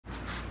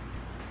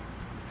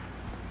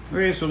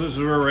Okay, so this is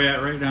where we're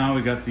at right now.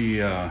 We got the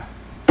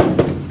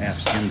half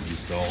skins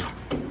installed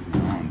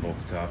on both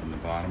the top and the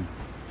bottom.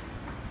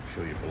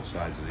 Show you both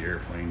sides of the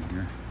airplane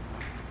here.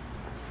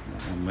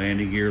 Got one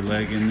landing gear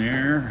leg in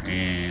there,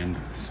 and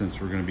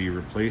since we're going to be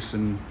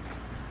replacing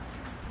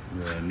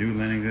the new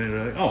landing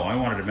gear, oh, I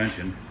wanted to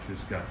mention,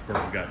 just got, of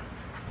course, we got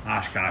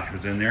Oshkosh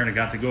was in there, and I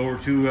got to go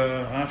over to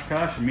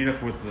Oshkosh and meet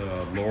up with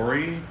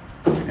Lori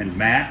and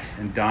Matt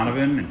and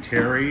Donovan and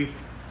Terry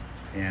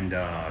and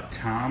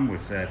Tom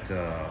with that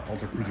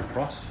Ultracruiser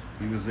Plus.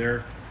 He was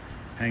there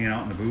hanging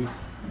out in the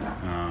booth.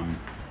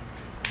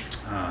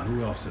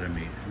 Who else did I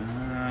meet?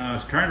 I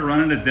was trying to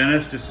run into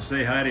Dennis just to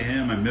say hi to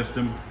him. I missed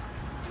him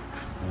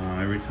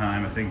every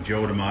time. I think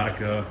Joe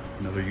DeMonica,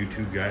 another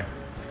YouTube guy,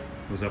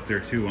 was up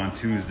there too on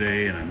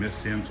Tuesday, and I missed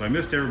him. So I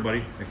missed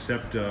everybody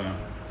except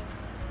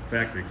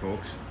factory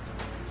folks.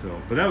 So,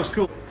 but that was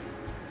cool.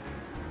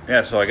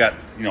 Yeah, so I got,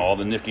 you know, all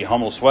the nifty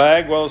Hummel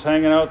swag while I was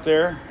hanging out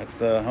there at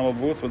the Hummel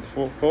booth with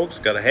the folks.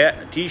 Got a hat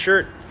and a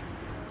t-shirt.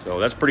 So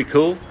that's pretty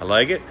cool. I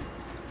like it.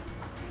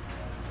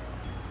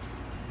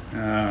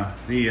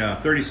 The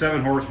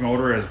 37 horse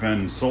motor has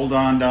been sold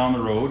on down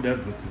the road. That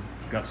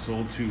got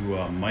sold to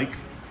Mike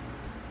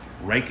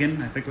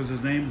Riken, I think was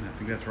his name. I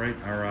think that's right.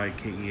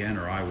 R-I-K-E-N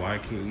or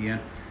I-Y-K-E-N.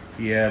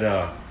 He had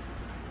a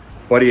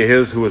buddy of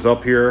his who was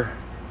up here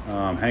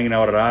hanging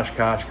out at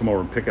Oshkosh, come over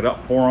and pick it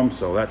up for him.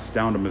 So that's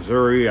down to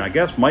Missouri. And I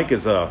guess Mike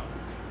is a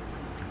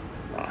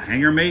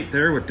hangar mate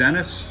there with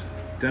Dennis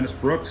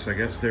Brooks. I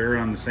guess they're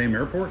on the same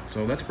airport.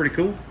 So that's pretty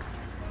cool.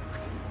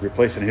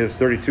 Replacing his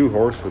 32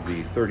 horse with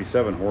the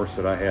 37 horse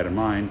that I had in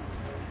mind.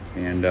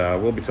 And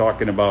we'll be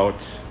talking about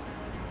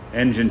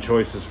engine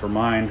choices for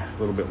mine a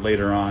little bit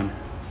later on.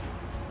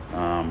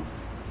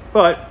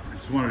 But I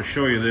just wanted to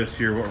show you this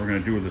here, what we're going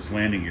to do with this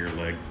landing gear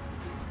leg.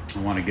 I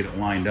want to get it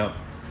lined up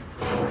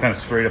kind of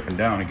straight up and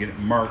down and get it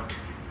marked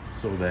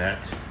so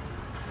that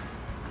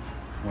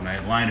when I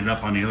line it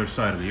up on the other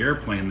side of the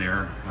airplane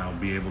there, I'll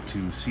be able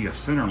to see a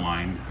center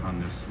line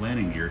on this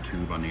landing gear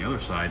tube on the other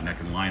side, and I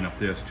can line up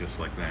this just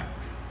like that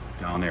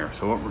down there.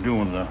 So what we're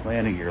doing with the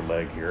landing gear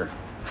leg here,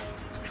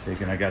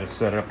 I got it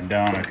set up and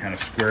down, I kind of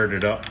squared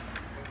it up.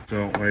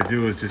 So what I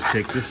do is just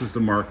take, this is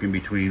the mark in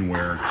between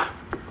where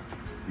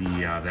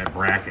the that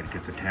bracket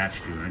gets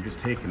attached to, and I just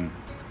take and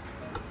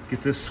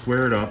get this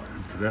squared up,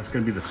 because that's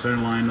going to be the center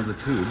line of the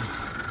tube.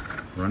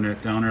 Run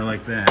it down there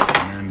like that,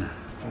 and then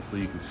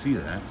hopefully you can see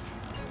that.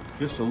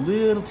 Just a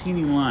little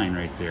teeny line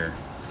right there.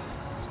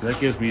 So that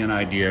gives me an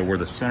idea where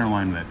the center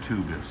line of that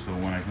tube is. So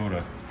when I go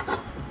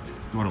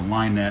to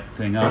line that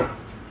thing up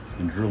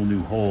and drill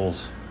new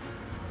holes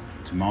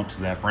to mount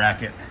to that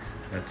bracket,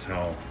 that's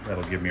how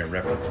that'll give me a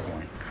reference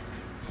point.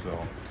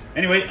 So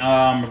anyway,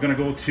 we're going to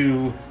go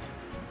to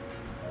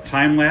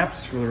time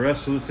lapse for the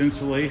rest of this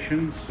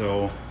installation.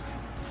 So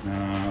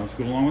let's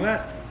go along with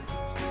that.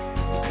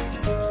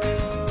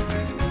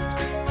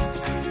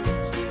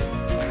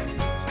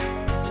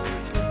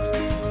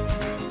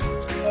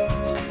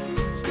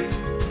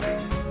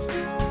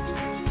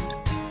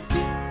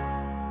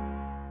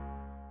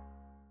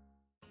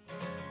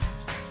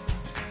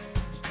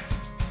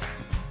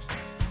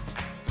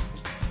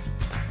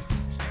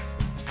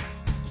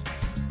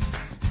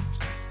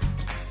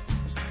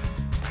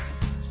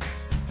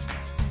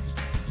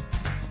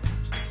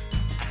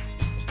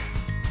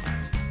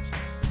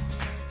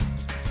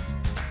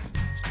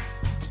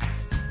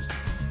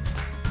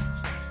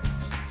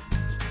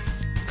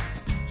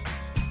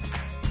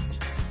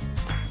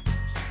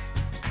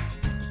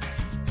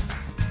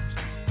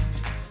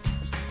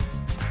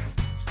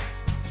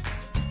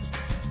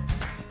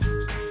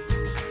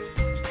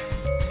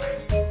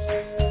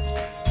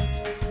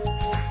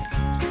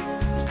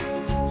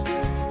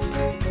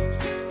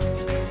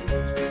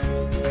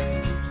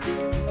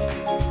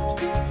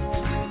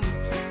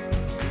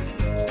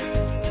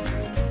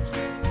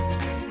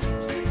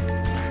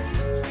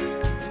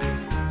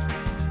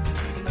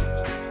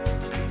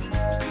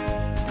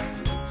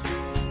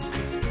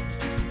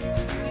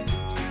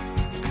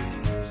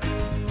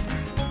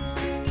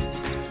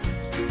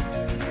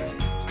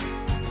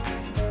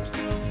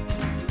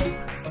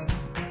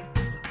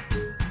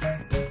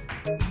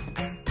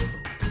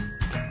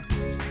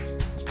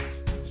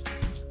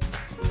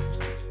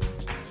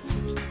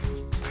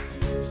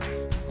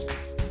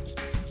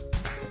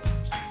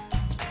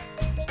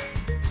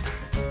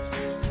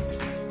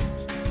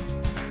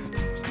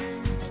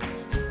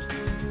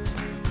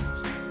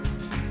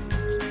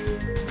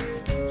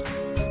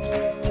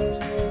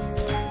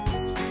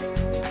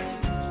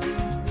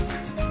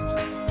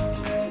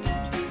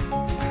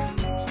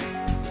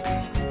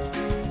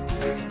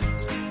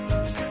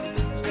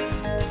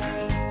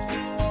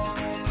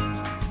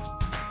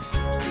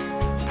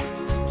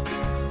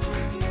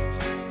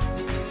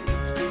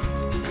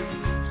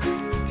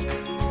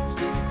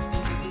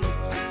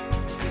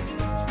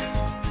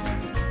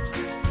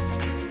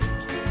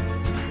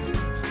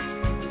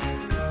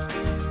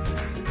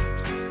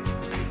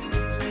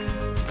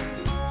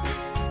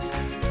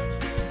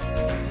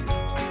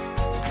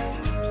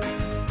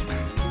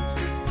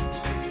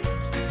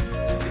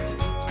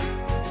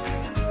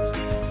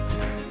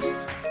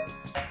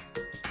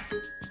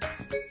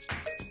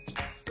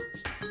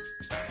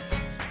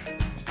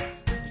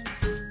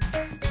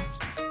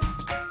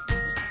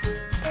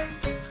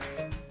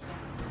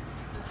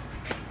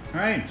 All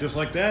right, just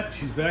like that,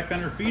 she's back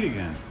on her feet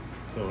again.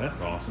 So that's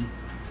awesome.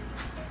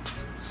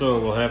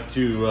 So we'll have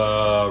to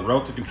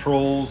route the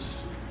controls,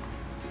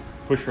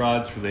 push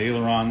rods for the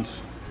ailerons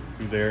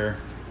through there,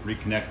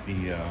 reconnect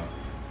the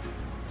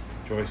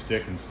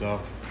joystick and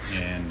stuff,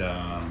 and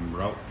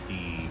route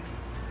the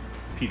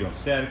pitot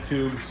static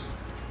tubes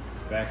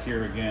back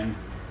here again,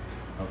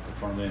 up the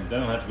front end.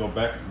 Then I'll have to go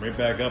back, right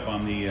back up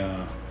on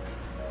the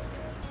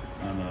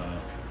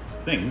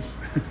things,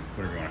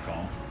 whatever you want to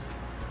call them,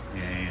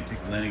 and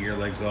take the landing gear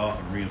legs off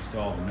and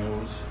reinstall the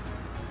nose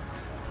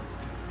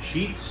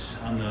sheets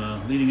on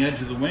the leading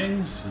edge of the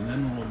wings, and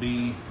then we'll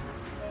be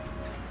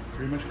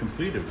pretty much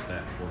completed with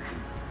that portion.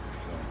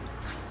 So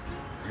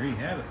there you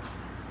have it.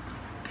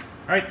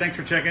 All right, thanks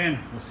for checking in.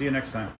 We'll see you next time.